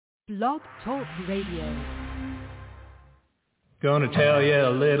Blog Talk Radio. Gonna tell you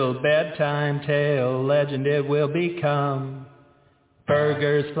a little bedtime tale, legend it will become.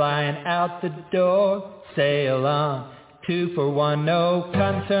 Burgers flying out the door, sail on. 2 for 1, no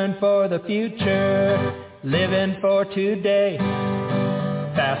concern for the future. Living for today,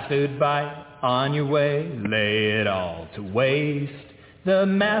 fast food bite on your way. Lay it all to waste, the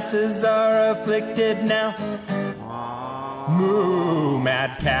masses are afflicted now. Moo,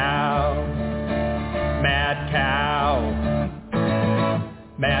 mad cow, mad cow.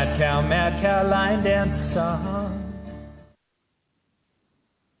 Mad cow, line dance song.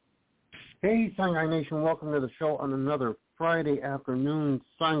 Hey, Sangai Nation, welcome to the show on another Friday afternoon.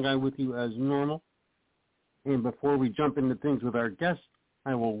 Sangai with you as normal. And before we jump into things with our guests,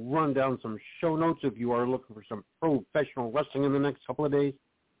 I will run down some show notes if you are looking for some professional wrestling in the next couple of days.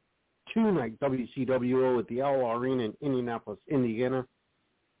 Tonight, WCWO at the Owl Arena in Indianapolis, Indiana.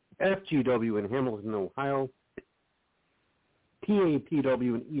 FGW in Hamilton, Ohio.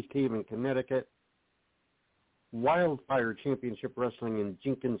 PAPW in East Haven, Connecticut. Wildfire Championship Wrestling in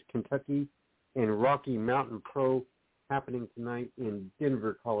Jenkins, Kentucky. And Rocky Mountain Pro happening tonight in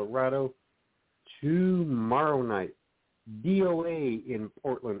Denver, Colorado. Tomorrow night, DOA in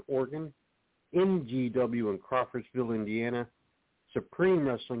Portland, Oregon. NGW in Crawfordsville, Indiana. Supreme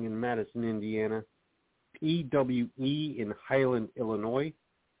Wrestling in Madison, Indiana. PWE in Highland, Illinois.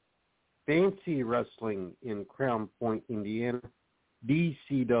 Fancy Wrestling in Crown Point, Indiana.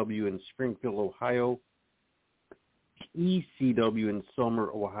 DCW in Springfield, Ohio. ECW in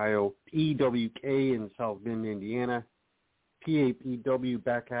Summer, Ohio. PWK in South Bend, Indiana. PAPW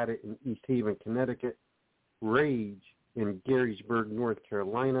back at it in East Haven, Connecticut. Rage in Gettysburg, North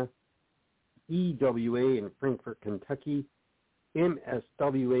Carolina. EWA in Frankfort, Kentucky.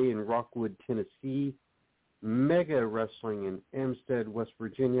 MSWA in Rockwood, Tennessee. Mega Wrestling in Amstead, West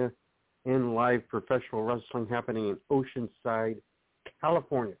Virginia. And live professional wrestling happening in Oceanside,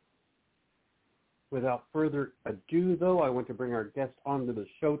 California. Without further ado, though, I want to bring our guest onto the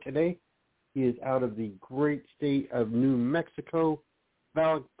show today. He is out of the great state of New Mexico.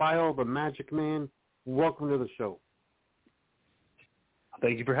 Valak Vile, the Magic Man. Welcome to the show.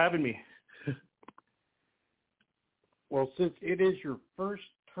 Thank you for having me. Well, since it is your first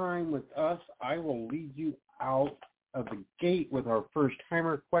time with us, I will lead you out of the gate with our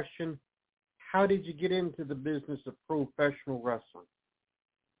first-timer question. How did you get into the business of professional wrestling?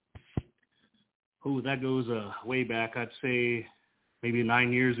 Oh, that goes way back. I'd say maybe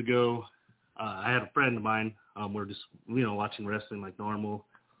 9 years ago. I had a friend of mine. We're just, watching wrestling like normal.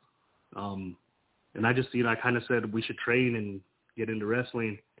 And I just, I kind of said we should train and get into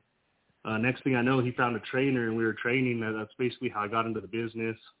wrestling. Next thing I know, he found a trainer and we were training. That's basically how I got into the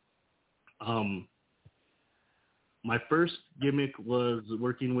business. My first gimmick was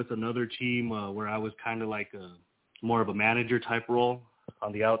working with another team where I was kind of like more of a manager type role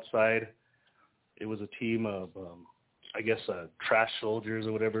on the outside. It was a team of, trash soldiers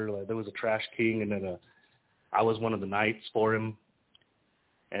or whatever. Like, there was a trash king, and then I was one of the knights for him.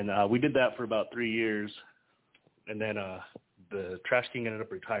 And we did that for about 3 years, and then the trash king ended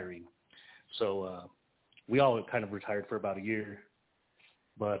up retiring. So we all kind of retired for about a year.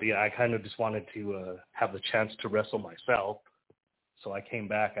 But, yeah, I kind of just wanted to have the chance to wrestle myself. So I came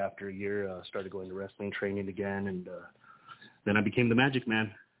back after a year, started going to wrestling training again, and then I became the Magic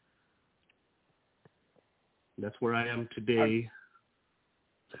Man. That's where I am today.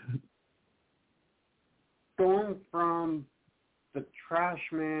 Going from the Trash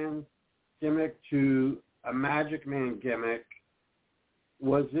Man gimmick to a Magic Man gimmick,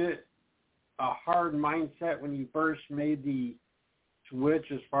 was it a hard mindset when you first made the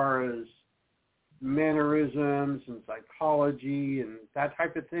switch as far as mannerisms and psychology and that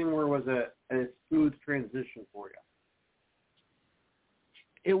type of thing, or was it a smooth transition for you?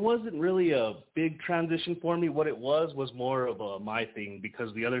 It wasn't really a big transition for me. What it was more of my thing,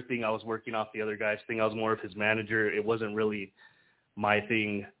 because the other thing I was working off the other guy's thing. I was more of his manager. It wasn't really my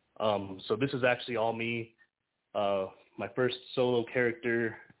thing. So this is actually all me. My first solo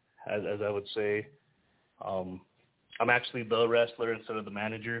character, as I would say. I'm actually the wrestler instead of the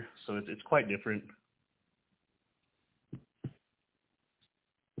manager, so it's quite different.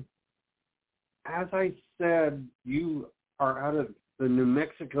 As I said, you are out of the New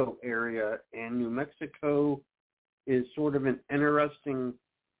Mexico area, and New Mexico is sort of an interesting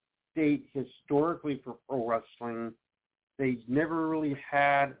state historically for pro wrestling. They've never really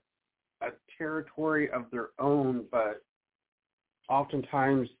had a territory of their own, but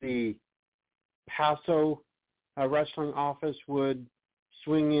oftentimes the Paso wrestling office would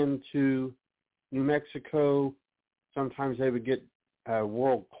swing into New Mexico. Sometimes they would get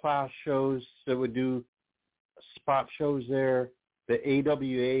world-class shows that would do spot shows there. The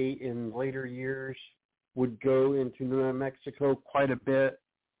AWA in later years would go into New Mexico quite a bit.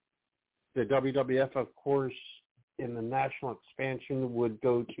 The WWF, of course, in the national expansion would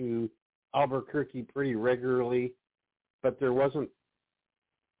go to Alberquerque pretty regularly, but there wasn't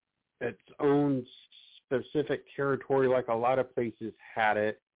its own specific territory like a lot of places had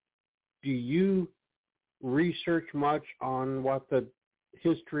it. Do you research much on what the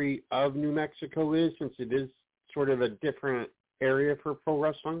history of New Mexico is, since it is sort of a different area for pro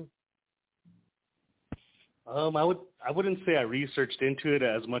wrestling? I wouldn't say I researched into it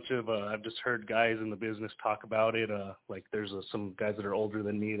as much of I've just heard guys in the business talk about it. Like there's some guys that are older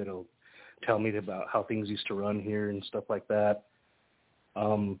than me that'll tell me about how things used to run here and stuff like that.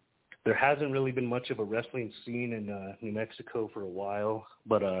 There hasn't really been much of a wrestling scene in New Mexico for a while,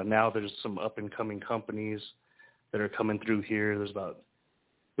 but now there's some up-and-coming companies that are coming through here. There's about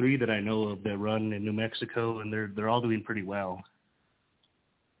 3 that I know of that run in New Mexico, and they're all doing pretty well.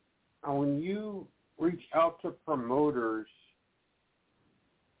 When you reach out to promoters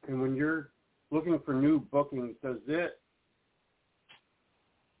and when you're looking for new bookings, does it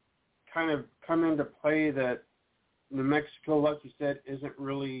kind of come into play that New Mexico, like you said, isn't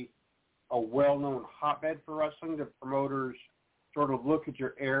really a well-known hotbed for wrestling? The promoters sort of look at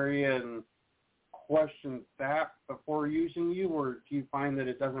your area and question that before using you, or do you find that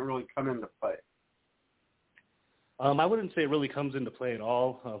it doesn't really come into play? I wouldn't say it really comes into play at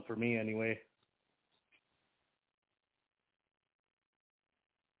all, for me anyway.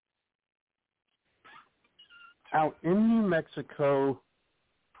 Out in New Mexico,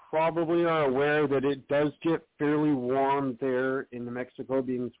 probably are aware that it does get fairly warm there in New Mexico,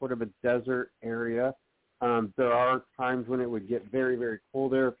 being sort of a desert area. There are times when it would get very, very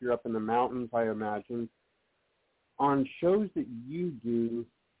cold there if you're up in the mountains, I imagine. On shows that you do,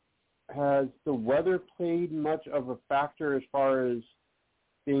 has the weather played much of a factor as far as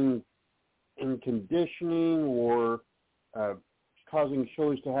being in conditioning or causing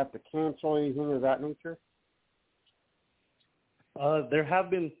shows to have to cancel, anything of that nature? There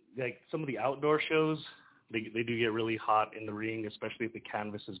have been, like, some of the outdoor shows, they do get really hot in the ring, especially if the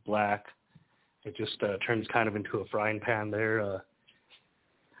canvas is black. It just turns kind of into a frying pan there.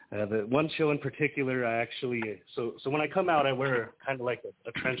 The one show in particular, I actually, so when I come out, I wear kind of like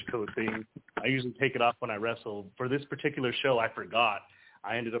a trench coat thing. I usually take it off when I wrestle. For this particular show, I forgot.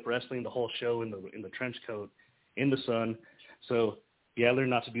 I ended up wrestling the whole show in the trench coat in the sun. So, yeah, I learned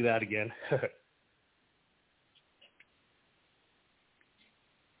not to do that again.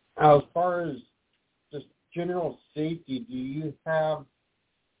 As far as just general safety, do you have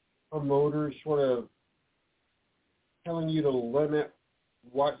promoters sort of telling you to limit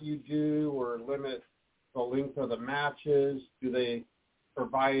what you do or limit the length of the matches? Do they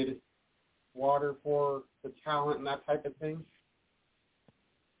provide water for the talent and that type of thing?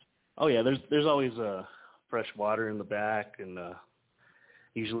 Oh, yeah, there's always fresh water in the back, and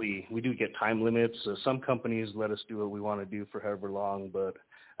usually we do get time limits. Some companies let us do what we want to do for however long, but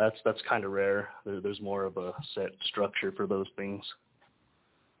that's kind of rare. There's more of a set structure for those things.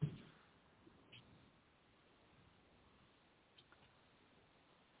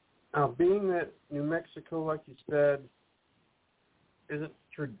 Now, being that New Mexico, like you said, isn't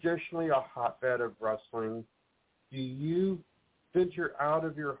traditionally a hotbed of wrestling, do you venture out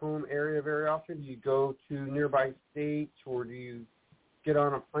of your home area very often? Do you go to nearby states, or do you get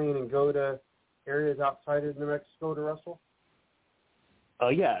on a plane and go to areas outside of New Mexico to wrestle?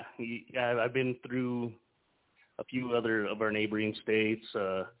 Yeah, I've been through a few other of our neighboring states.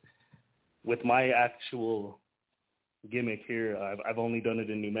 With my actual gimmick here, I've only done it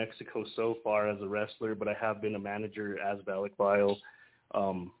in New Mexico so far as a wrestler, but I have been a manager as Valak Vile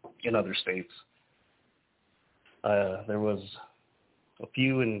in other states. There was a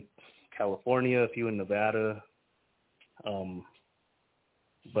few in California, a few in Nevada.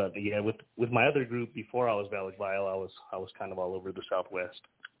 But yeah, with my other group before I was Valak Vile, I was kind of all over the Southwest.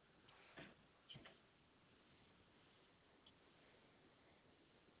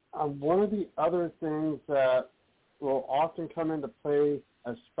 One of the other things that will often come into play,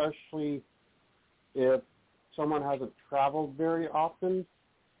 especially if someone hasn't traveled very often,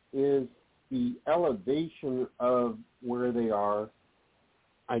 is the elevation of where they are.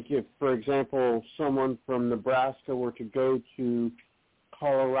 Like if, for example, someone from Nebraska were to go to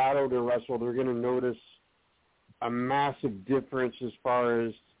Colorado to wrestle, they're going to notice a massive difference as far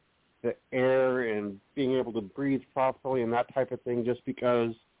as the air and being able to breathe properly and that type of thing, just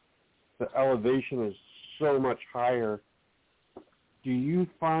because the elevation is so much higher. Do you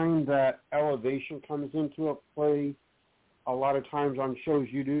find that elevation comes into a play a lot of times on shows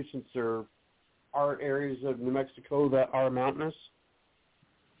you do, since there are areas of New Mexico that are mountainous?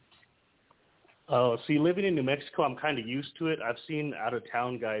 Oh, see, living in New Mexico, I'm kind of used to it. I've seen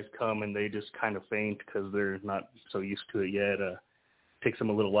out-of-town guys come, and they just kind of faint because they're not so used to it yet. Takes them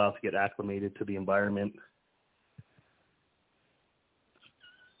a little while to get acclimated to the environment.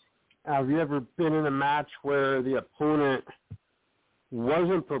 Have you ever been in a match where the opponent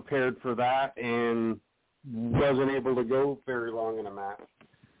wasn't prepared for that and wasn't able to go very long in a match?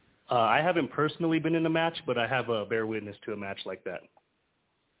 I haven't personally been in a match, but I have a bear witness to a match like that.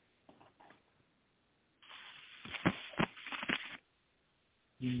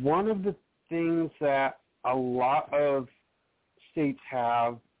 One of the things that a lot of states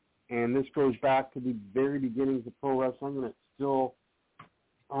have, and this goes back to the very beginnings of pro wrestling, and it's still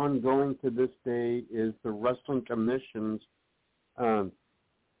ongoing to this day, is the wrestling commissions.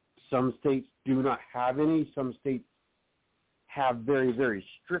 Some states do not have any. Some states have very, very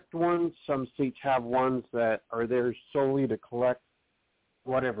strict ones. Some states have ones that are there solely to collect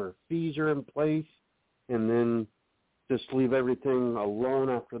whatever fees are in place and then just leave everything alone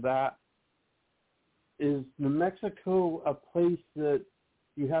after that. Is New Mexico a place that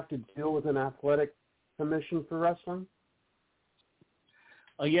you have to deal with an athletic commission for wrestling?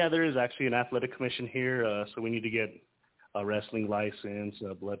 Yeah, there is actually an athletic commission here, so we need to get a wrestling license,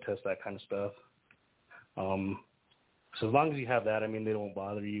 a blood test, that kind of stuff. So as long as you have that, I mean, they won't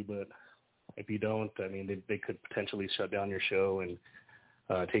bother you, but if you don't, I mean, they could potentially shut down your show and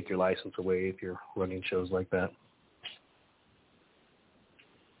take your license away if you're running shows like that.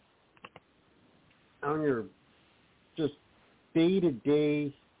 On your just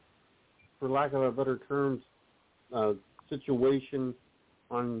day-to-day, for lack of a better term, situation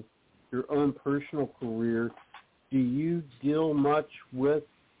on your own personal career, do you deal much with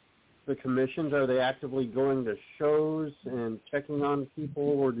the commissions? Are they actively going to shows and checking on people,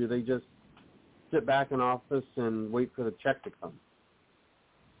 or do they just sit back in office and wait for the check to come?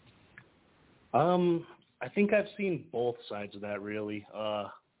 I think I've seen both sides of that, really.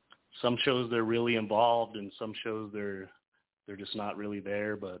 Some shows they're really involved, and some shows they're just not really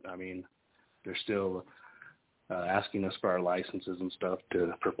there. But I mean, they're still asking us for our licenses and stuff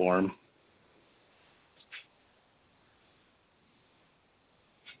to perform.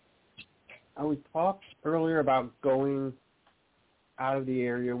 We talked earlier about going out of the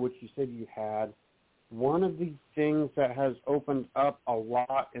area, which you said you had. One of the things that has opened up a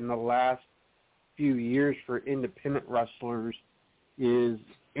lot in the last few years for independent wrestlers is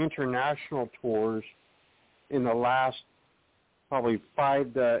international tours. In the last probably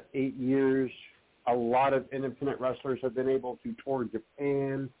 5 to 8 years, a lot of independent wrestlers have been able to tour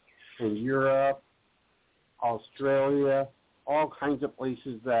Japan and Europe, Australia, all kinds of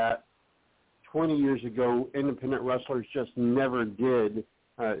places that 20 years ago independent wrestlers just never did.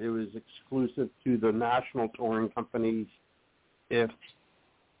 It was exclusive to the national touring companies if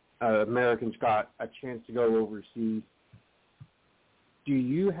Americans got a chance to go overseas. Do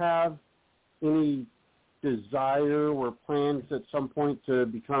you have any desire or plans at some point to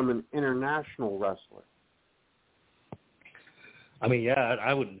become an international wrestler? I mean, yeah,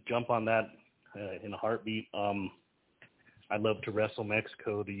 I would jump on that in a heartbeat. I'd love to wrestle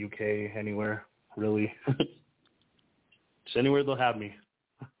Mexico, the UK, anywhere, really. Just anywhere they'll have me.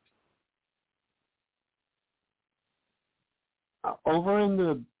 Over in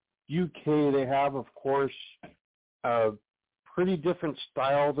the UK, they have, of course, a pretty different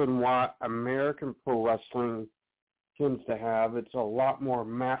style than what American pro wrestling tends to have. It's a lot more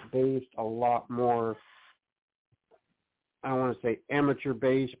mat-based, a lot more, I don't want to say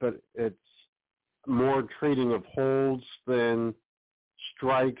amateur-based, but it's more trading of holds than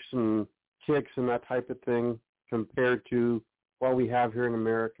strikes and kicks and that type of thing compared to what we have here in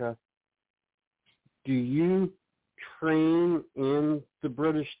America. Do you train in the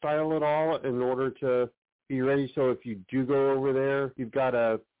British style at all in order to be ready, so if you do go over there, you've got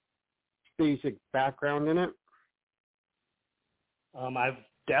a basic background in it? I've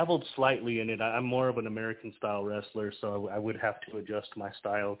dabbled slightly in it. I'm more of an American-style wrestler, so I would have to adjust my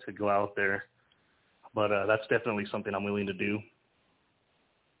style to go out there. But that's definitely something I'm willing to do.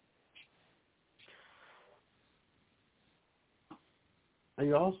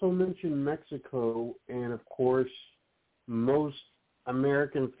 You also mentioned Mexico, and of course, most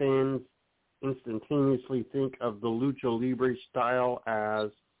American fans instantaneously think of the Lucha Libre style as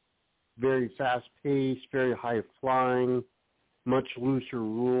very fast-paced, very high-flying, much looser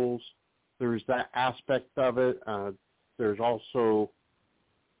rules. There's that aspect of it. There's also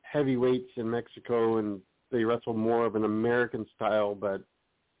heavyweights in Mexico, and they wrestle more of an American style, but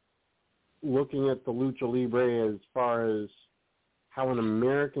looking at the Lucha Libre as far as how an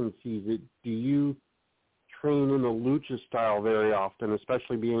American sees it, do you train in the lucha style very often,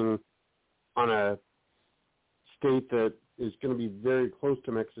 especially being on a state that is going to be very close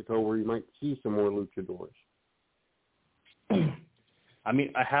to Mexico where you might see some more luchadors? I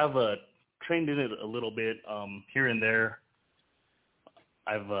mean, I have trained in it a little bit here and there.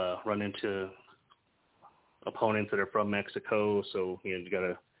 I've run into opponents that are from Mexico, so you got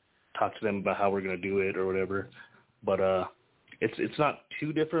to talk to them about how we're going to do it or whatever. But it's not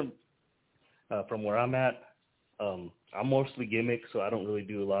too different from where I'm at. I'm mostly gimmick, so I don't really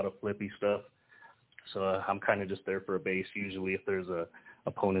do a lot of flippy stuff. So I'm kind of just there for a base usually if there's a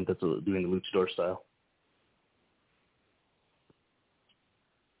opponent that's doing the luchador style.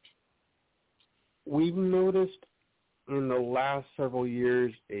 We've noticed in the last several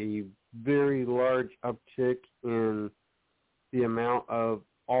years a very large uptick in the amount of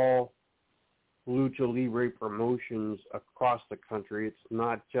all Lucha Libre promotions across the country. It's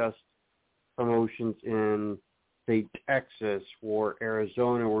not just promotions in, say, Texas or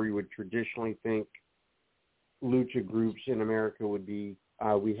Arizona where you would traditionally think lucha groups in America would be.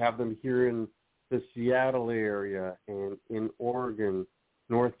 We have them here in the Seattle area and in Oregon.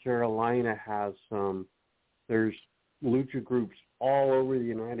 North Carolina has some. There's lucha groups all over the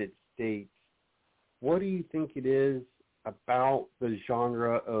United States. What do you think it is about the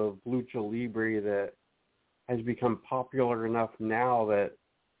genre of Lucha Libre that has become popular enough now that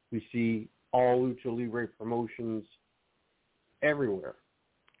we see all Lucha Libre promotions everywhere?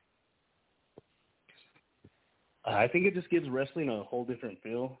 I think it just gives wrestling a whole different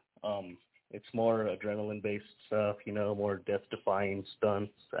feel. It's more adrenaline-based stuff, more death-defying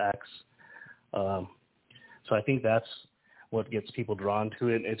stunts, acts. So I think that's what gets people drawn to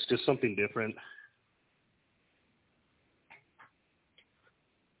it. It's just something different.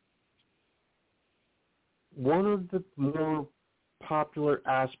 One of the more popular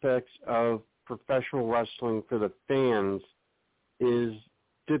aspects of professional wrestling for the fans is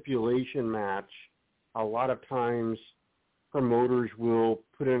stipulation match. A lot of times promoters will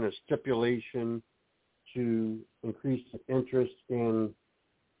put in a stipulation to increase the interest in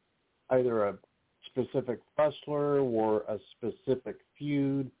either a specific wrestler or a specific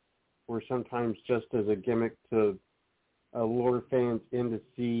feud, or sometimes just as a gimmick to lure fans in to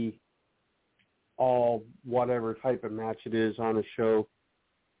see all whatever type of match it is on a show.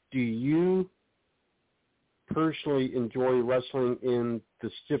 Do you personally enjoy wrestling in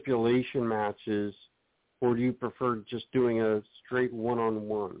the stipulation matches, or do you prefer just doing a straight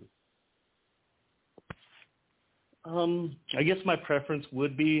one-on-one? I guess my preference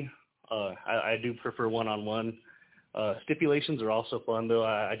would be I do prefer one-on-one. Stipulations are also fun, though.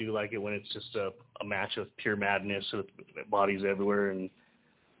 I do like it when it's just a match of pure madness with bodies everywhere and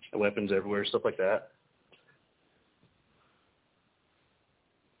weapons everywhere, stuff like that.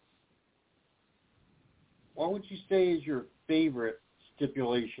 What would you say is your favorite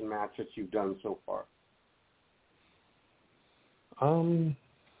stipulation match that you've done so far?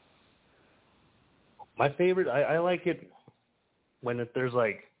 My favorite, I like it when there's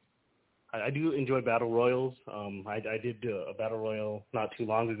I do enjoy battle royals. I did a battle royal not too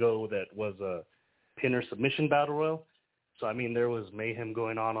long ago that was a pinner submission battle royal. So, I mean, there was mayhem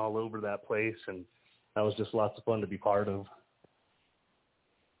going on all over that place, and that was just lots of fun to be part of.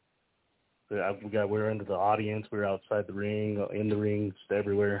 We were into the audience, we were outside the ring, in the ring, just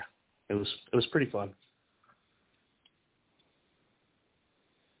everywhere. It was pretty fun.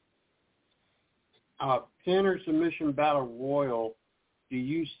 Pinner submission battle royal, do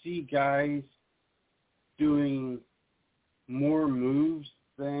you see guys doing more moves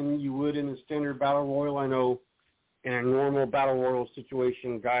than you would in a standard battle royal? I know in a normal battle royal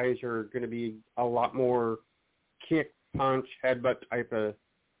situation, guys are going to be a lot more kick, punch, headbutt type of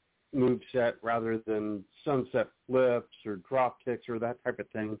move set rather than sunset flips or drop kicks or that type of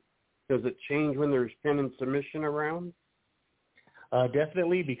thing. Does it change when there's pin and submission around?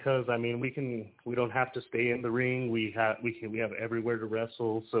 Definitely, because I mean we don't have to stay in the ring. We have everywhere to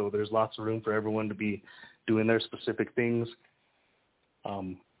wrestle, so there's lots of room for everyone to be doing their specific things.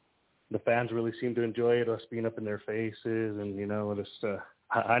 The fans really seem to enjoy it, us being up in their faces, and just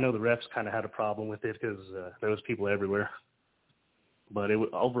I know the refs kind of had a problem with it because there was people everywhere. But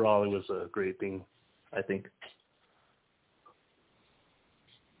overall, it was a great thing, I think.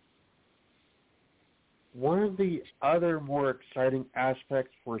 One of the other more exciting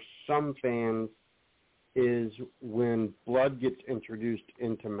aspects for some fans is when blood gets introduced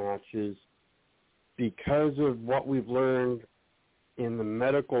into matches. Because of what we've learned in the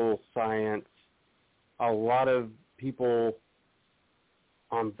medical science, a lot of people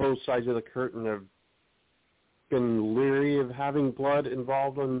on both sides of the curtain have been leery of having blood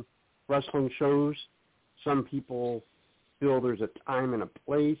involved in wrestling shows. Some people feel there's a time and a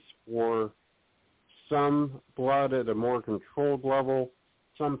place for some blood at a more controlled level.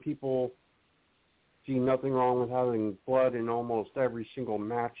 Some people see nothing wrong with having blood in almost every single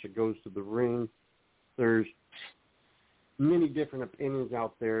match that goes to the ring. There's many different opinions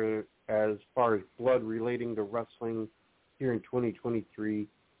out there as far as blood relating to wrestling here in 2023.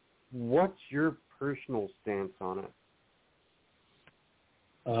 What's your personal stance on it?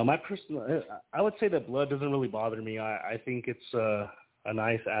 I would say that blood doesn't really bother me. I think it's a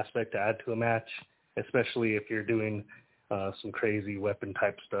nice aspect to add to a match, especially if you're doing some crazy weapon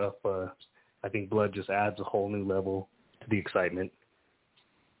type stuff. I think blood just adds a whole new level to the excitement.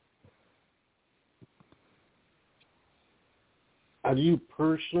 Do you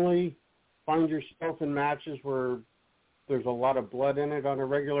personally find yourself in matches where there's a lot of blood in it on a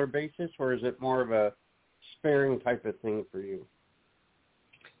regular basis, or is it more of a sparing type of thing for you?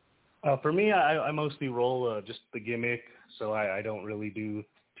 For me, I mostly roll just the gimmick, so I don't really do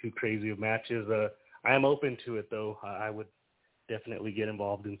too crazy of matches. I am open to it, though. I would definitely get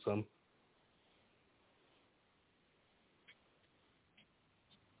involved in some.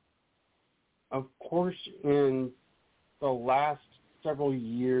 Of course, in the last several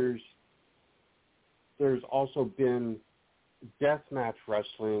years, there's also been deathmatch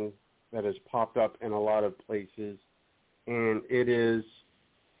wrestling that has popped up in a lot of places, and it is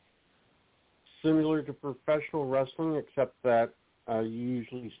similar to professional wrestling, except that you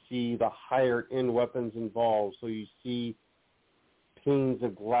usually see the higher-end weapons involved. So you see panes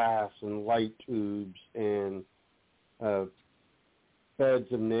of glass and light tubes and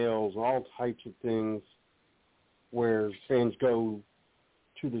beds of nails, all types of things where fans go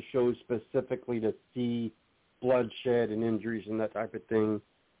to the show specifically to see bloodshed and injuries and that type of thing.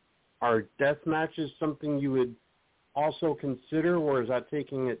 Are death matches something you would also consider, or is that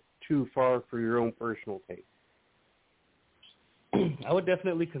taking it too far for your own personal taste? I would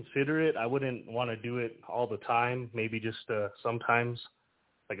definitely consider it. I wouldn't want to do it all the time, maybe just sometimes,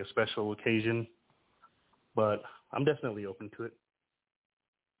 like a special occasion. But I'm definitely open to it.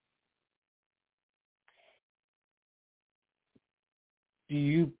 Do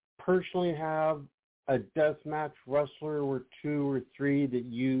you personally have a deathmatch wrestler or two or three that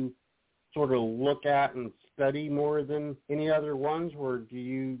you sort of look at and study more than any other ones, or do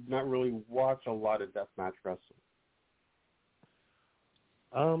you not really watch a lot of deathmatch wrestling?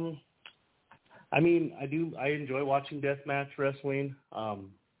 I mean, I enjoy watching deathmatch wrestling.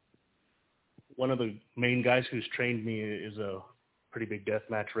 One of the main guys who's trained me is a pretty big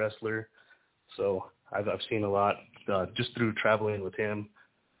deathmatch wrestler, so I've seen a lot just through traveling with him.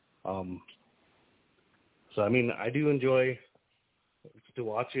 So I mean, I do enjoy to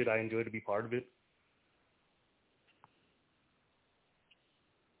watch it. I enjoy to be part of it.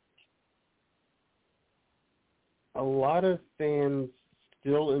 A lot of fans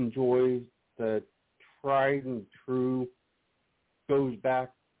still enjoy the tried and true, goes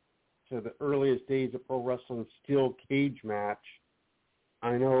back to the earliest days of pro wrestling, steel cage match.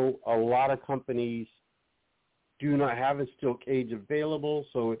 I know a lot of companies do not have a steel cage available,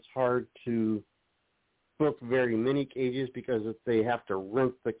 so it's hard to book very many cages because if they have to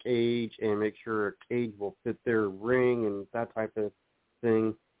rent the cage and make sure a cage will fit their ring and that type of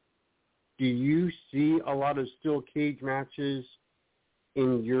thing. Do you see a lot of steel cage matches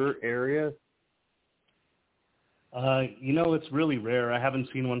in your area? It's really rare. I haven't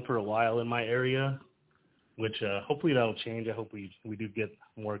seen one for a while in my area, which hopefully that'll change. I hope we do get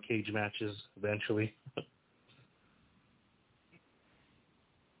more cage matches eventually.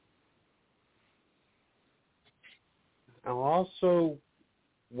 Now, also,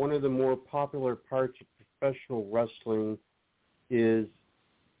 one of the more popular parts of professional wrestling is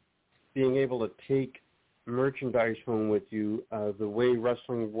being able to take merchandise home with you. The way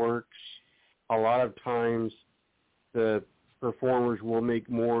wrestling works, a lot of times the performers will make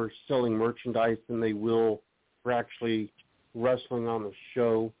more selling merchandise than they will for actually wrestling on the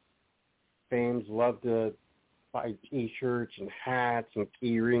show. Fans love to buy T-shirts and hats and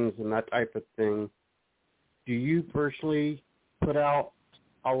key rings and that type of thing. Do you personally put out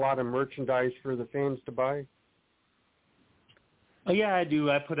a lot of merchandise for the fans to buy? Oh, yeah, I do.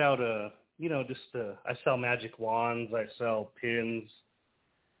 I put out I sell magic wands. I sell pins.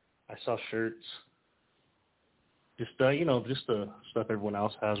 I sell shirts. Just the stuff everyone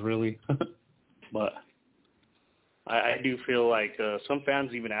else has, really. But I do feel like some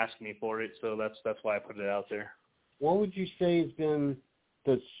fans even ask me for it, so that's why I put it out there. What would you say has been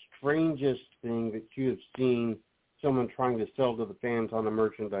the strangest thing that you have seen someone trying to sell to the fans on a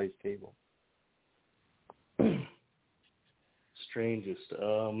merchandise table? Strangest.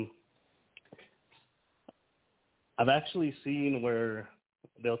 I've actually seen where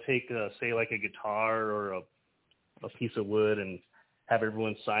they'll take, say, like a guitar or a piece of wood and have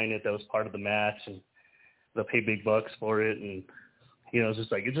everyone sign it that was part of the match, and they'll pay big bucks for it. And, you know, it's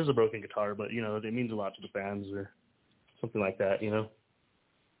just a broken guitar, but, you know, it means a lot to the fans or something like that, you know.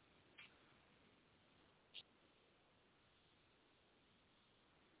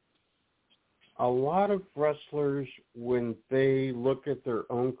 A lot of wrestlers, when they look at their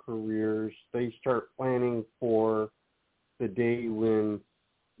own careers, they start planning for the day when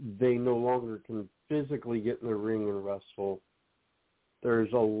they no longer can physically get in the ring and wrestle.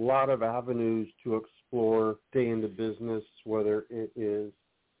 There's a lot of avenues to explore, stay in the business, whether it is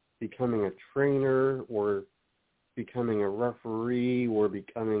becoming a trainer or becoming a referee or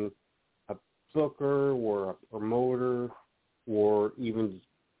becoming a booker or a promoter or even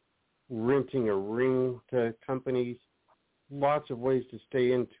renting a ring to companies. Lots of ways to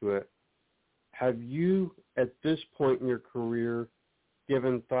stay into it. Have you, at this point in your career,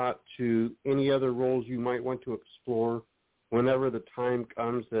 given thought to any other roles you might want to explore whenever the time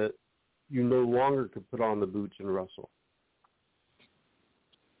comes that you no longer could put on the boots and wrestle?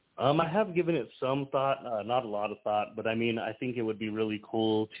 I have given it some thought, not a lot of thought, but I mean, I think it would be really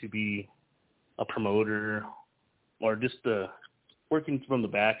cool to be a promoter or just working from the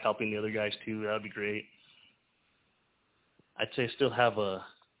back, helping the other guys too. That would be great. I'd say I still have a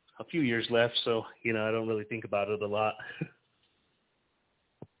few years left, so, you know, I don't really think about it a lot.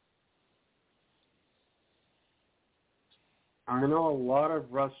 I know a lot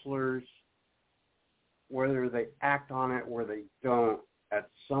of wrestlers, whether they act on it or they don't, at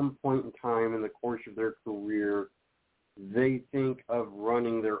some point in time in the course of their career, they think of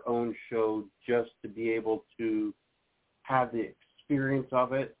running their own show just to be able to have the experience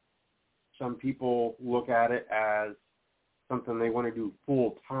of it. Some people look at it as something they want to do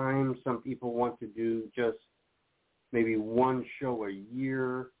full time. Some people want to do just maybe one show a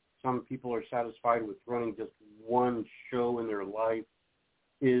year. Some people are satisfied with running just one show in their life.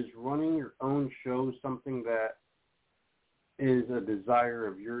 Is running your own show something that is a desire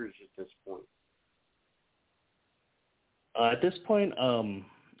of yours at this point? At this point,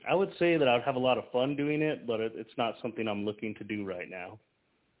 I would say that I would have a lot of fun doing it, but it's not something I'm looking to do right now.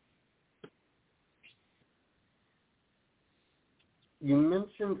 You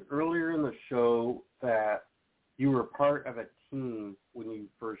mentioned earlier in the show that you were part of a team when you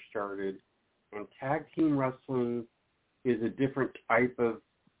first started, and tag team wrestling is a different type of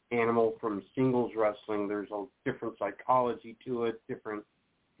animal from singles wrestling. There's a different psychology to it, different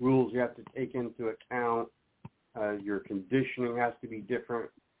rules you have to take into account. Your conditioning has to be different,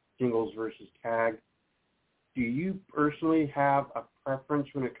 singles versus tag. Do you personally have a preference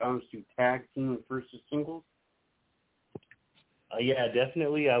when it comes to tag team versus singles? Yeah,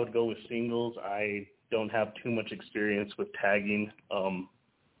 definitely. I would go with singles. I don't have too much experience with tagging. I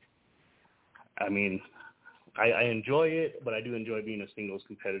mean, I enjoy it, but I do enjoy being a singles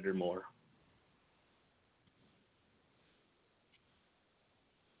competitor more.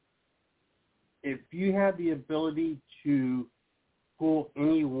 If you had the ability to pull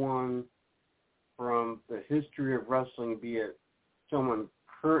anyone from the history of wrestling, be it someone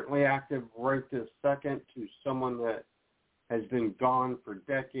currently active right this second to someone that has been gone for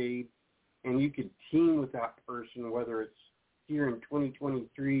decades, and you could team with that person, whether it's here in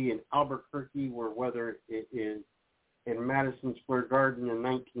 2023 in Alberquerque or whether it is in Madison Square Garden in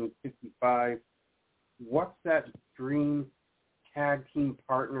 1955, what's that dream tag team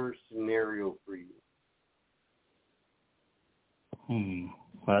partner scenario for you?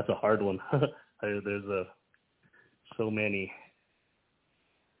 Well, that's a hard one. There's so many.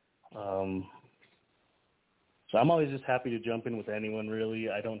 So I'm always just happy to jump in with anyone, really.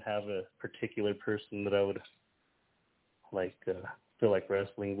 I don't have a particular person that I would feel like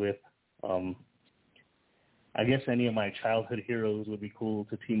wrestling with. I guess any of my childhood heroes would be cool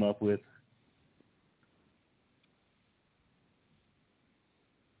to team up with.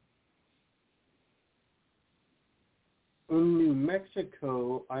 In New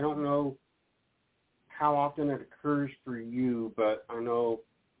Mexico, I don't know how often it occurs for you, but I know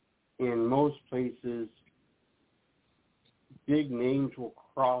in most places, big names will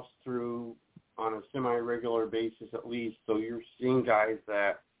cross through on a semi-regular basis at least. So you're seeing guys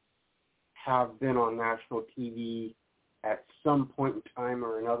that have been on national TV at some point in time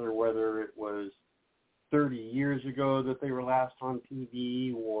or another, whether it was 30 years ago that they were last on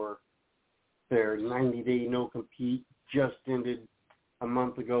TV or their 90-day no-compete just ended a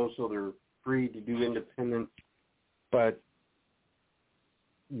month ago, so they're free to do independent but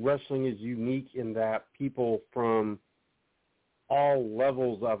wrestling is unique in that people from all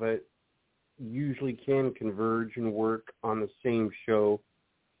levels of it usually can converge and work on the same show.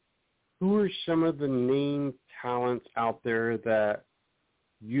 Who are some of the name talents out there that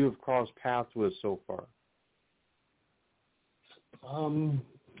you have crossed paths with so far?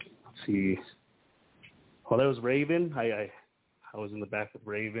 Let's see. Well, there was Raven. I was in the back with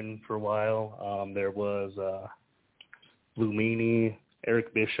Raven for a while. There was Blue Meanie,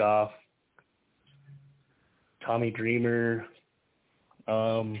 Eric Bischoff, Tommy Dreamer.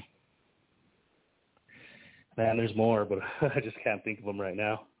 Man, there's more, but I just can't think of them right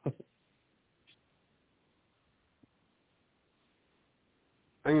now.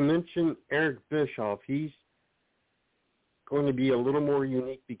 I mentioned Eric Bischoff. He's going to be a little more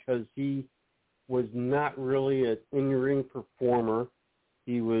unique because he was not really an in-ring performer.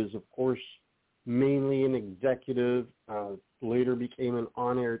 He was, of course, mainly an executive, later became an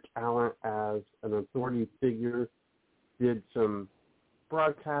on-air talent as an authority figure, did some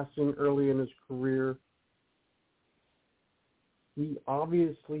broadcasting early in his career. He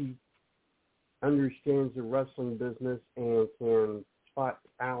obviously understands the wrestling business and can spot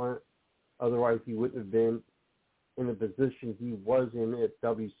talent. Otherwise, he wouldn't have been in the position he was in at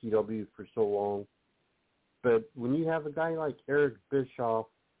WCW for so long. But when you have a guy like Eric Bischoff,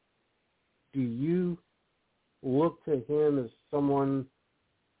 do you look to him as someone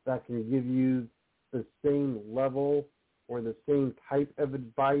that can give you the same level or the same type of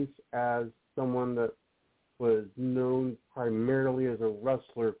advice as someone that was known primarily as a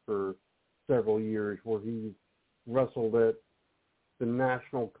wrestler for several years, where he wrestled at the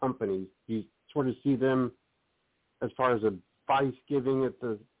national companies? Do you sort of see them as far as advice giving at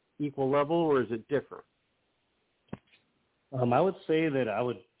the equal level, or is it different? I would say that I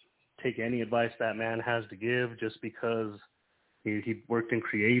would take any advice that man has to give, just because he worked in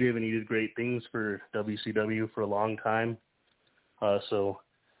creative and he did great things for WCW for a long time. So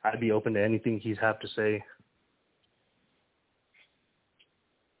I'd be open to anything he'd have to say.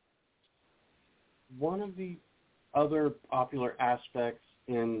 One of the other popular aspects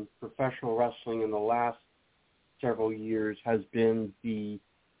in professional wrestling in the last several years has been the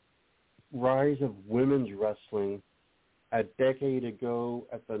rise of women's wrestling. A decade ago,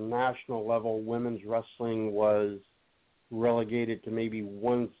 at the national level, women's wrestling was relegated to maybe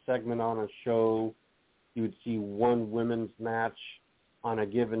one segment on a show. You would see one women's match on a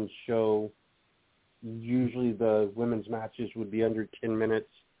given show. Usually the women's matches would be under 10 minutes.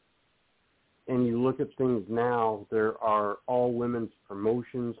 And you look at things now, there are all women's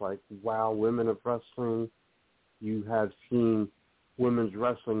promotions like WOW Women of Wrestling. You have seen women's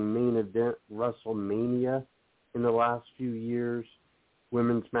wrestling main event WrestleMania in the last few years.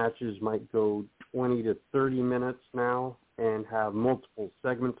 Women's matches might go 20 to 30 minutes now and have multiple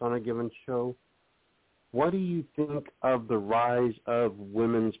segments on a given show. What do you think of the rise of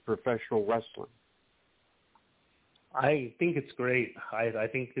women's professional wrestling? I think it's great. I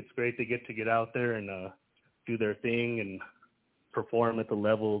think it's great they get out there and do their thing and perform at the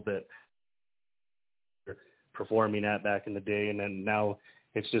level that they're performing at back in the day. And then now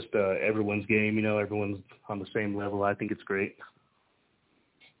it's just everyone's game, everyone's on the same level. I think it's great.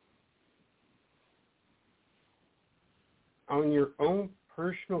 On your own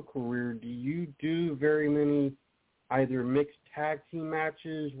personal career, do you do very many either mixed tag team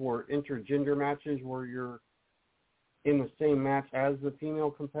matches or intergender matches where you're in the same match as the female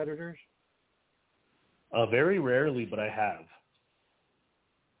competitors? Very rarely, but I have.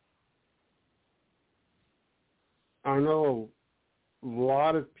 I know a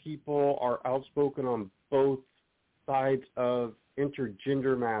lot of people are outspoken on both sides of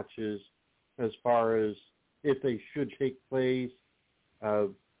intergender matches as far as if they should take place,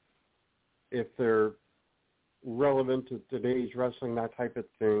 if they're relevant to today's wrestling, that type of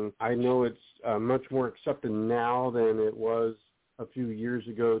thing. I know it's much more accepted now than it was a few years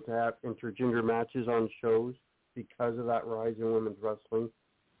ago to have intergender matches on shows because of that rise in women's wrestling.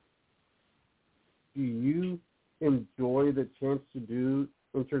 Do you enjoy the chance to do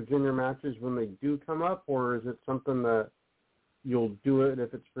intergender matches when they do come up, or is it something that you'll do it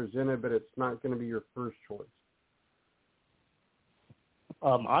if it's presented, but it's not going to be your first choice?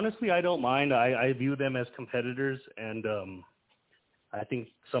 Honestly, I don't mind. I view them as competitors, and I think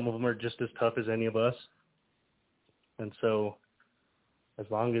some of them are just as tough as any of us. And so as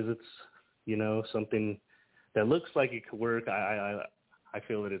long as it's, something that looks like it could work, I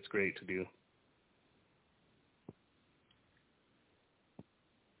feel that it's great to do.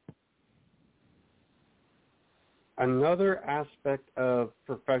 Another aspect of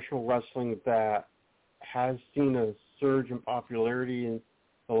professional wrestling that has seen a surge in popularity in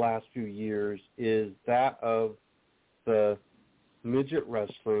the last few years is that of the midget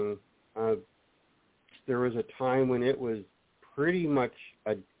wrestling. There was a time when it was pretty much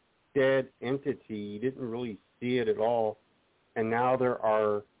a dead entity. You didn't really see it at all. And now there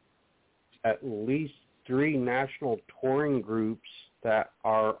are at least 3 national touring groups that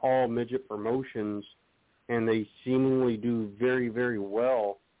are all midget promotions, and they seemingly do very, very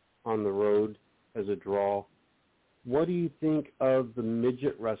well on the road as a draw. What do you think of the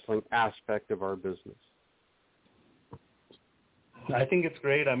midget wrestling aspect of our business? I think it's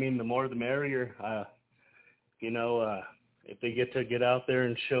great. I mean, the more the merrier. If they get out there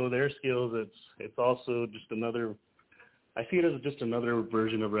and show their skills, it's also just another. I see it as just another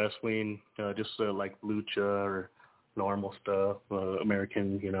version of wrestling, like lucha or normal stuff,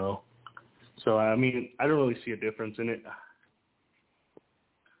 American, So, I mean, I don't really see a difference in it.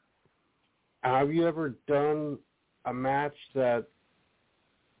 Have you ever done a match that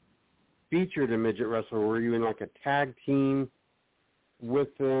featured a midget wrestler? Were you in like a tag team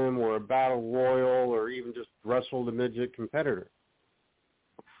with them or a battle royal or even just wrestled a midget competitor?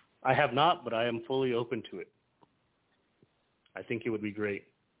 I have not, but I am fully open to it. I think it would be great.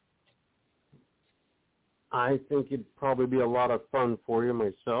 I think it'd probably be a lot of fun for you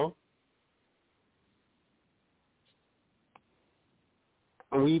myself.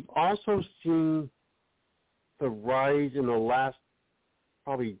 And we've also seen the rise in the last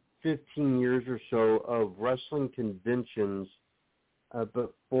probably 15 years or so of wrestling conventions.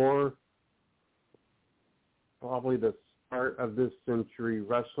 Before probably the start of this century,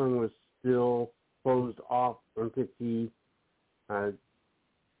 wrestling was still closed off entity. The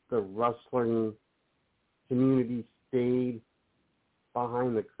wrestling community stayed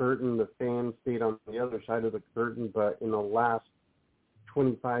behind the curtain. The fans stayed on the other side of the curtain. But in the last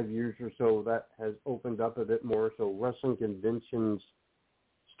 25 years or so, that has opened up a bit more. So wrestling conventions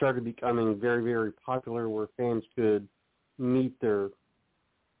started becoming very, very popular where fans could meet their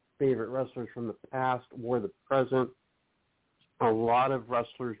favorite wrestlers from the past or the present. A lot of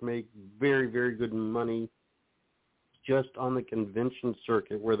wrestlers make very, very good money just on the convention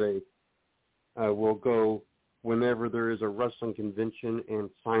circuit, where they will go whenever there is a wrestling convention and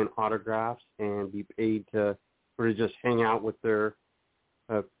sign autographs and be paid to or to just hang out with their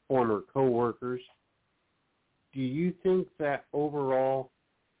former coworkers. Do you think that overall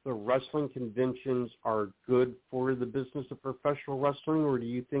the wrestling conventions are good for the business of professional wrestling, or do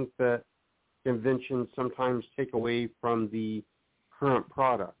you think that conventions sometimes take away from the current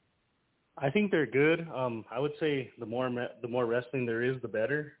product? I think they're good. I would say the more wrestling there is, the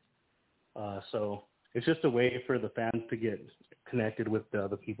better. So it's just a way for the fans to get connected with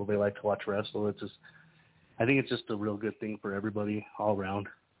the people they like to watch wrestle. I think it's just a real good thing for everybody all around.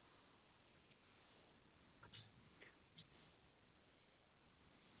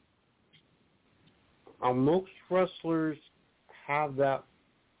 Most wrestlers have that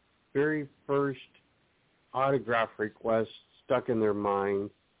very first autograph request stuck in their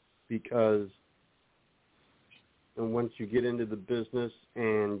mind because once you get into the business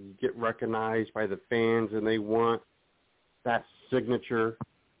and you get recognized by the fans and they want that signature,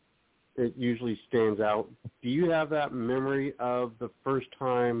 it usually stands out. Do you have that memory of the first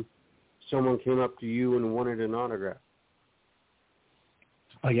time someone came up to you and wanted an autograph?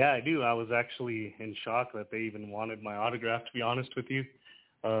 Oh, yeah, I do. I was actually in shock that they even wanted my autograph, to be honest with you.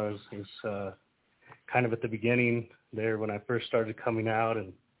 It was kind of at the beginning there when I first started coming out,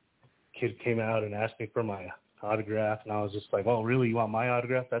 and a kid came out and asked me for my autograph, and I was just like, oh, really, you want my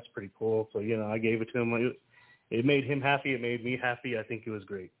autograph? That's pretty cool. So, I gave it to him. It made him happy. It made me happy. I think it was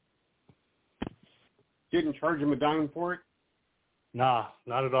great. Didn't charge him a dime for it? Nah,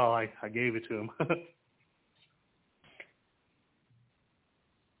 not at all. I gave it to him.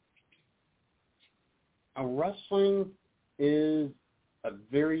 Wrestling is a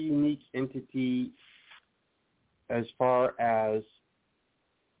very unique entity as far as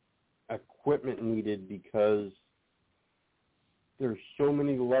equipment needed because there's so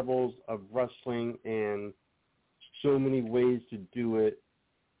many levels of wrestling and so many ways to do it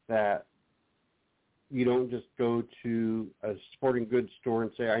that you don't just go to a sporting goods store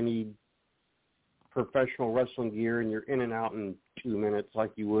and say, I need professional wrestling gear, and you're in and out in 2 minutes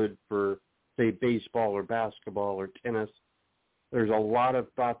like you would for, say, baseball or basketball or tennis. There's a lot of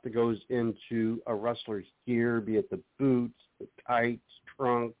thought that goes into a wrestler's gear, be it the boots, the tights,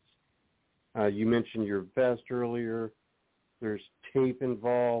 trunks. You mentioned your vest earlier. There's tape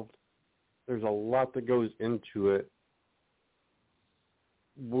involved. There's a lot that goes into it.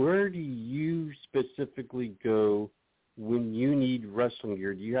 Where do you specifically go when you need wrestling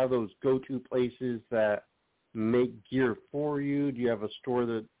gear? Do you have those go-to places that make gear for you? Do you have a store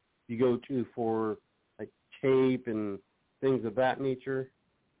that you go to for like tape and things of that nature?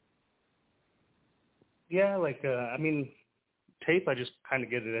 Yeah, tape, I just kind of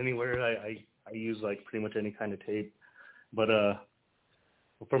get it anywhere. I use like pretty much any kind of tape. But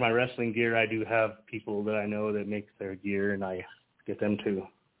for my wrestling gear, I do have people that I know that make their gear, and I get them to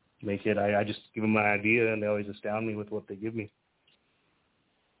make it. I just give them my idea, and they always astound me with what they give me.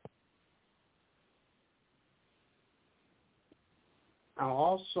 Now,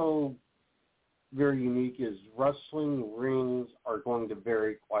 also very unique is wrestling rings are going to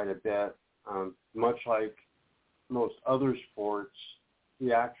vary quite a bit. Much like most other sports,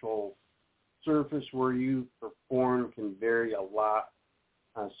 the actual surface where you perform can vary a lot.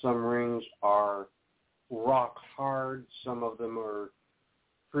 Some rings are rock hard. Some of them are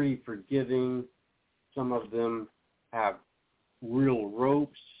pretty forgiving. Some of them have real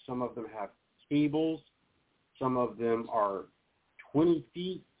ropes. Some of them have cables. Some of them are 20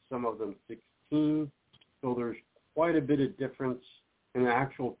 feet. Some of them 16. So there's quite a bit of difference in the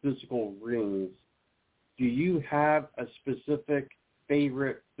actual physical rings. Do you have a specific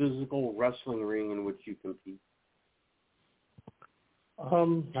favorite physical wrestling ring in which you compete?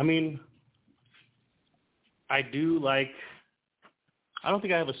 I do like. I don't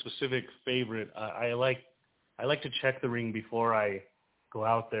think I have a specific favorite. I like to check the ring before I go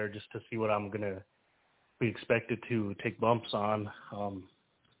out there just to see what I'm gonna be expected to take bumps on.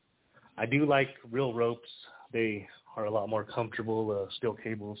 I do like real ropes. They are a lot more comfortable. Steel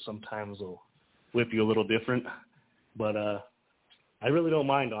cables sometimes will whip you a little different, but I really don't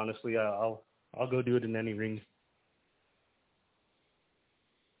mind, honestly. I'll go do it in any ring.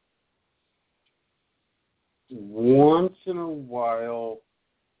 Once in a while,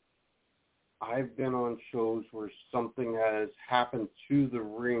 I've been on shows where something has happened to the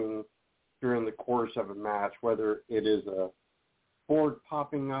ring during the course of a match, whether it is a board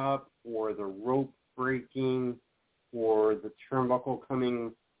popping up or the rope breaking or the turnbuckle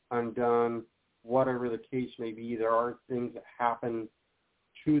coming undone, whatever the case may be. There are things that happen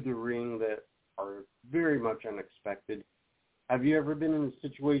to the ring that are very much unexpected. Have you ever been in a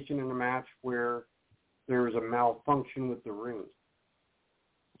situation in a match where there was a malfunction with the ring?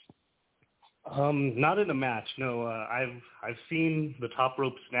 Not in a match, no. I've seen the top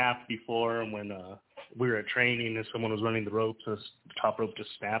rope snap before when we were at training and someone was running the ropes. The top rope just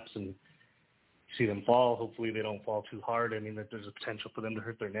snaps and you see them fall. Hopefully they don't fall too hard. I mean, there's a potential for them to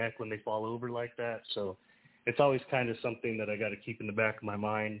hurt their neck when they fall over like that. So it's always kind of something that I got to keep in the back of my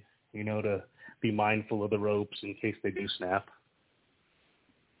mind, to be mindful of the ropes in case they do snap.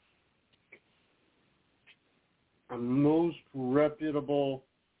 Most reputable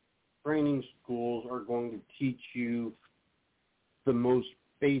training schools are going to teach you the most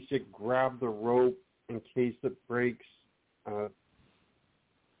basic grab the rope in case it breaks. I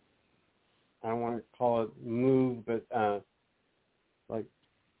don't want to call it move, but like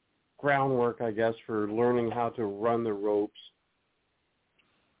groundwork, I guess, for learning how to run the ropes.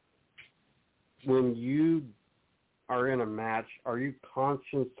 When you are in a match, are you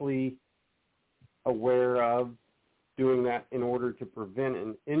consciously aware of doing that in order to prevent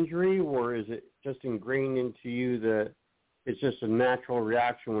an injury, or is it just ingrained into you that it's just a natural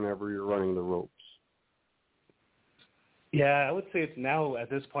reaction whenever you're running the ropes? Yeah, I would say it's now, at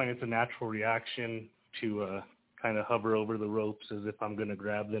this point, it's a natural reaction to kind of hover over the ropes as if I'm going to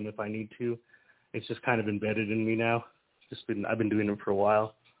grab them if I need to. It's just kind of embedded in me now. I've been doing it for a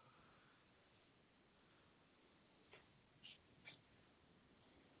while.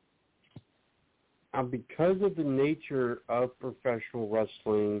 Because of the nature of professional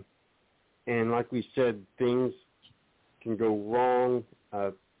wrestling, and like we said, things can go wrong,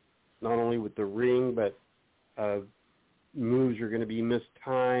 not only with the ring, but moves are going to be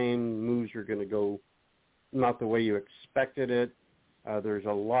mistimed, moves are going to go not the way you expected it. There's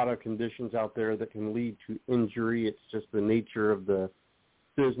a lot of conditions out there that can lead to injury. It's just the nature of the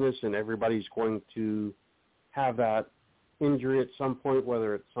business, and everybody's going to have that injury at some point,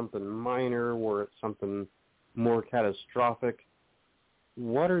 whether it's something minor or it's something more catastrophic.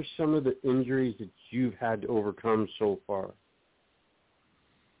 What are some of the injuries that you've had to overcome so far?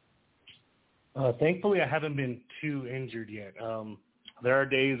 Thankfully, I haven't been too injured yet. There are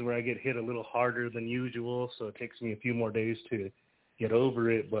days where I get hit a little harder than usual, so it takes me a few more days to get over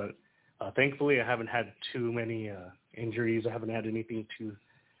it. But thankfully, I haven't had too many injuries. I haven't had anything too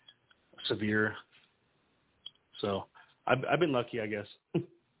severe. So I've been lucky, I guess.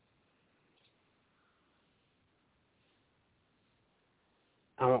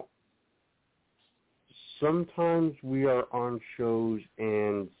 sometimes we are on shows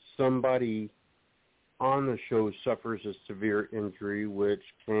and somebody on the show suffers a severe injury, which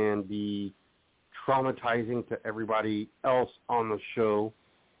can be traumatizing to everybody else on the show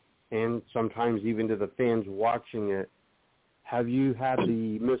and sometimes even to the fans watching it. Have you had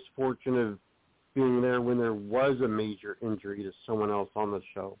the misfortune of being there when there was a major injury to someone else on the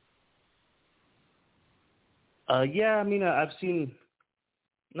show? Yeah, I mean, I've seen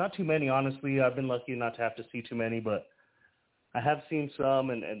not too many, honestly. I've been lucky not to have to see too many, but I have seen some,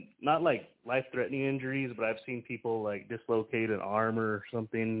 and not like life-threatening injuries, but I've seen people like dislocate an arm or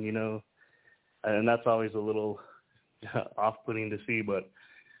something, you know, and that's always a little off-putting to see. But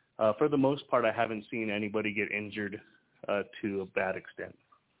for the most part, I haven't seen anybody get injured to a bad extent.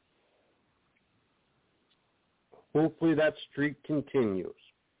 Hopefully that streak continues.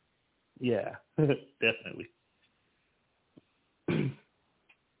 Yeah, definitely.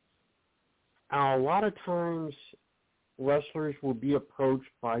 Now, a lot of times wrestlers will be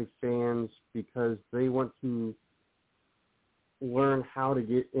approached by fans because they want to learn how to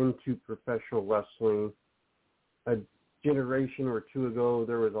get into professional wrestling. A generation or two ago,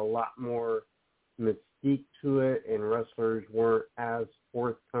 there was a lot more mystique to it, and wrestlers weren't as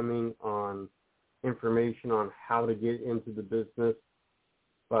forthcoming on information on how to get into the business,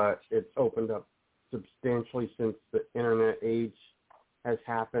 but it's opened up substantially since the internet age has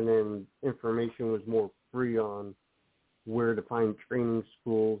happened and information was more free on where to find training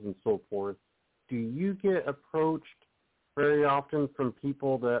schools and so forth. Do you get approached very often from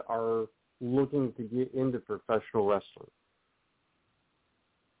people that are looking to get into professional wrestling?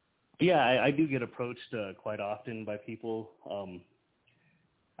 Yeah, I do get approached quite often by people.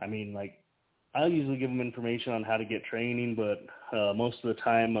 I mean, like, I'll usually give them information on how to get training, but most of the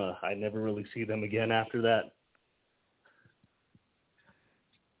time I never really see them again after that.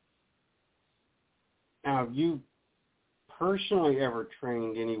 Now, have you personally ever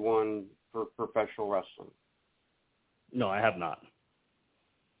trained anyone for professional wrestling? No, I have not.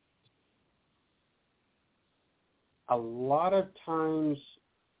 A lot of times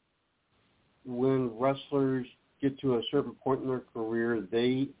when wrestlers get to a certain point in their career,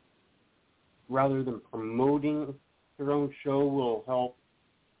 they, rather than promoting their own show, will help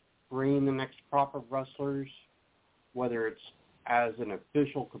train the next crop of wrestlers, whether it's as an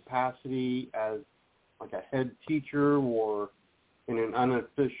official capacity, as like a head teacher, or in an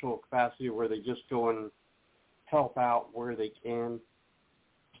unofficial capacity where they just go and help out where they can.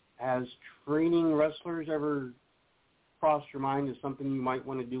 Has training wrestlers ever crossed your mind as something you might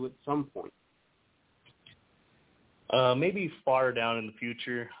want to do at some point? Maybe far down in the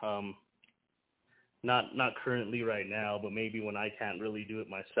future. Not currently right now, but maybe when I can't really do it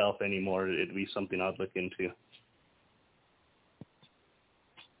myself anymore, it'd be something I'd look into.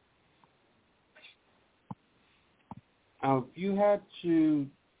 Now, if you had to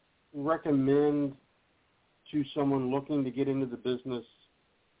recommend to someone looking to get into the business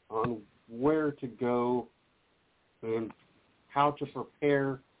on where to go and how to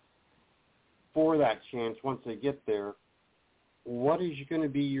prepare for that chance once they get there, what is going to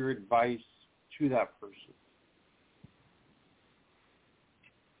be your advice to that person?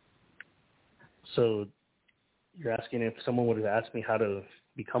 So you're asking if someone would have asked me how to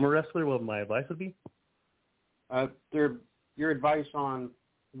become a wrestler, what my advice would be? Your advice on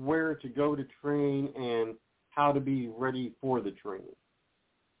where to go to train and how to be ready for the training.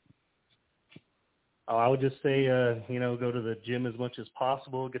 I would just say, go to the gym as much as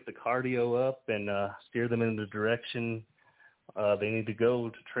possible, get the cardio up, and steer them in the direction they need to go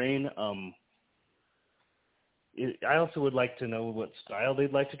to train. I also would like to know what style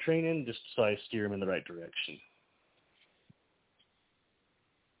they'd like to train in, just so I steer them in the right direction.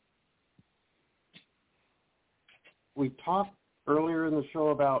 We talked earlier in the show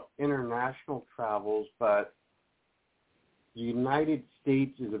about international travels, but the United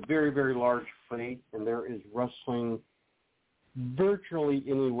States is a very, very large place, and there is wrestling virtually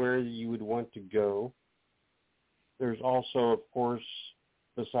anywhere that you would want to go. There's also, of course,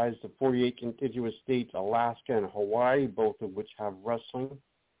 besides the 48 contiguous states, Alaska and Hawaii, both of which have wrestling.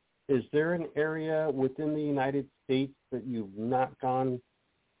 Is there an area within the United States that you've not gone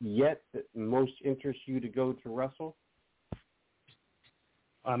yet that most interests you to go to wrestle?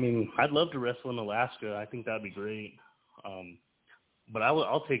 I mean, I'd love to wrestle in Alaska. I think that'd be great. But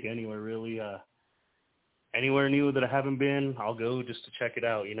I'll take anywhere, really. Anywhere new that I haven't been, I'll go just to check it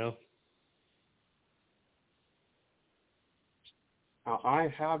out, you know?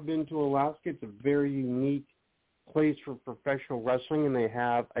 I have been to Alaska. It's a very unique place for professional wrestling, and they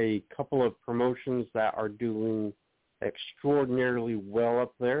have a couple of promotions that are doing extraordinarily well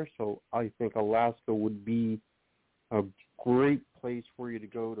up there. So I I think Alaska would be a great place for you to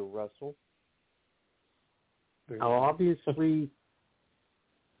go to wrestle. Now, obviously,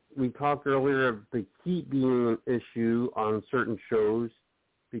 we talked earlier of the heat being an issue on certain shows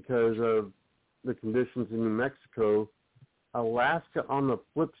because of the conditions in New Mexico. Alaska, on the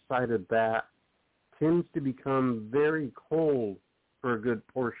flip side of that, tends to become very cold for a good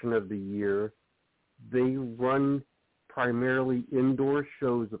portion of the year. They run primarily indoor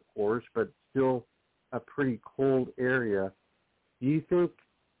shows, of course, but still a pretty cold area. Do you think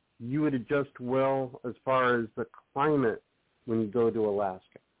you would adjust well as far as the climate when you go to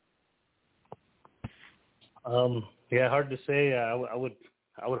Alaska? Yeah, hard to say. I would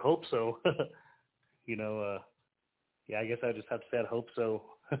hope so. Yeah, I guess I just have to say I'd hope so.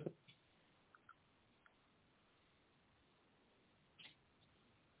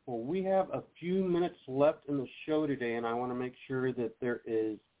 Well, we have a few minutes left in the show today, and I want to make sure that there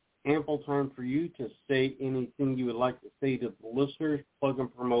is ample time for you to say anything you would like to say to the listeners, plug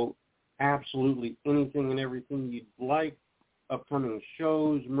and promote absolutely anything and everything you'd like, upcoming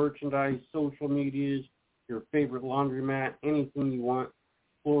shows, merchandise, social medias, your favorite laundromat, anything you want.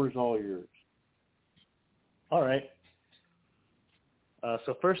 Floor is all yours. All right.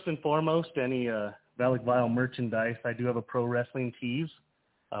 So first and foremost, any Valak Vile merchandise, I do have a pro wrestling tees,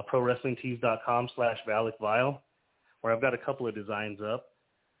 prowrestlingtees.com/Valak Vile, where I've got a couple of designs up.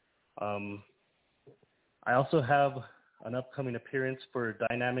 I also have an upcoming appearance for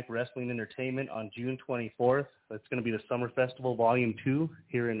Dynamic Wrestling Entertainment on June 24th. That's going to be the Summer Festival Volume 2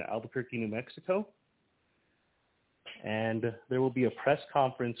 here in Alberquerque, New Mexico. And there will be a press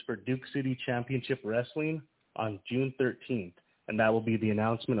conference for Duke City Championship Wrestling on June 13th, and that will be the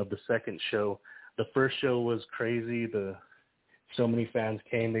announcement of the second show. The first show was crazy. So many fans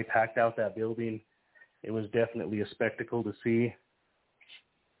came. They packed out that building. It was definitely a spectacle to see.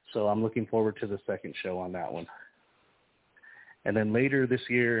 So I'm looking forward to the second show on that one. And then later this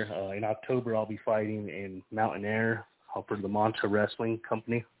year, in October, I'll be fighting in Mountain Air for the Monta Wrestling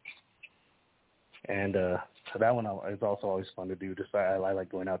Company. And so that one is also always fun to do. Just I like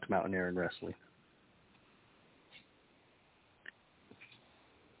going out to Mountain Air and wrestling.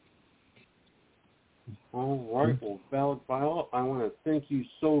 All right. Well, Valak Vile, I want to thank you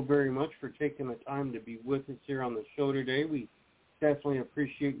so very much for taking the time to be with us here on the show today. We definitely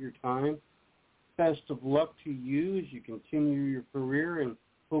appreciate your time. Best of luck to you as you continue your career, and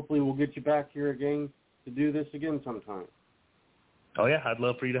hopefully we'll get you back here again to do this again sometime. Oh, yeah. I'd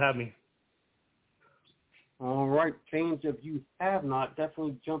love for you to have me. All right. Fans, if you have not,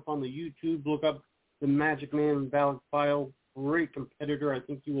 definitely jump on the YouTube, look up the Magic Man Valak Vile. Great competitor. I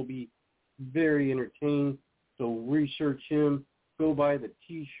think you will be very entertained. So research him. Go buy the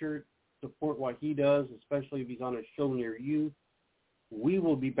T-shirt. Support what he does, especially if he's on a show near you. We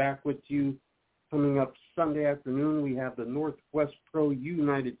will be back with you coming up Sunday afternoon. We have the Northwest Pro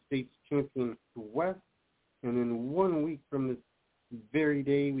United States Champion West. And then 1 week from this very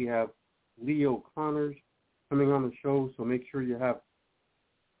day, we have Leo Connors coming on the show. So make sure you have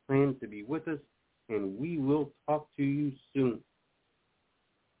plans to be with us. And we will talk to you soon.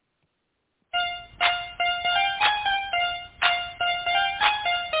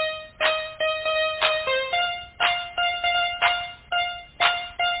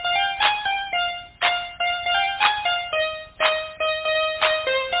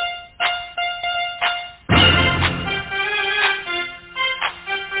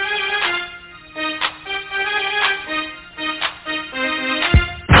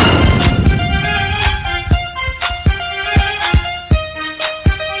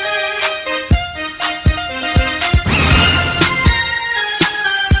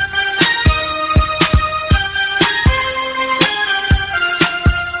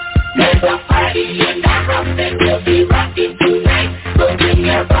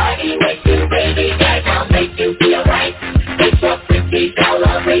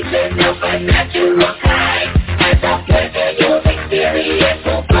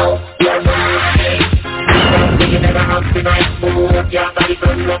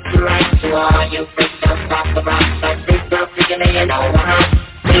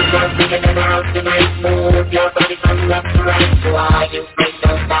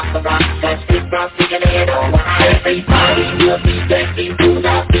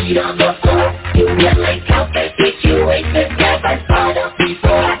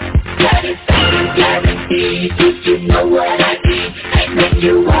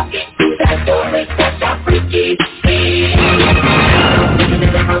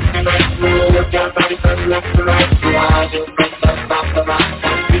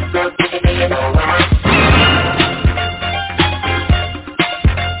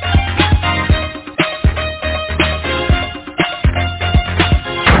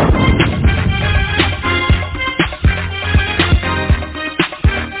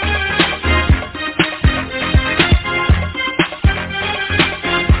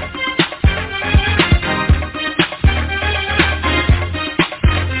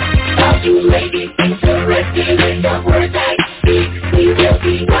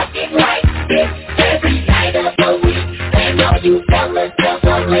 yourself,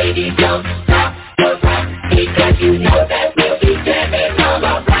 so lady, don't stop the rock, because you know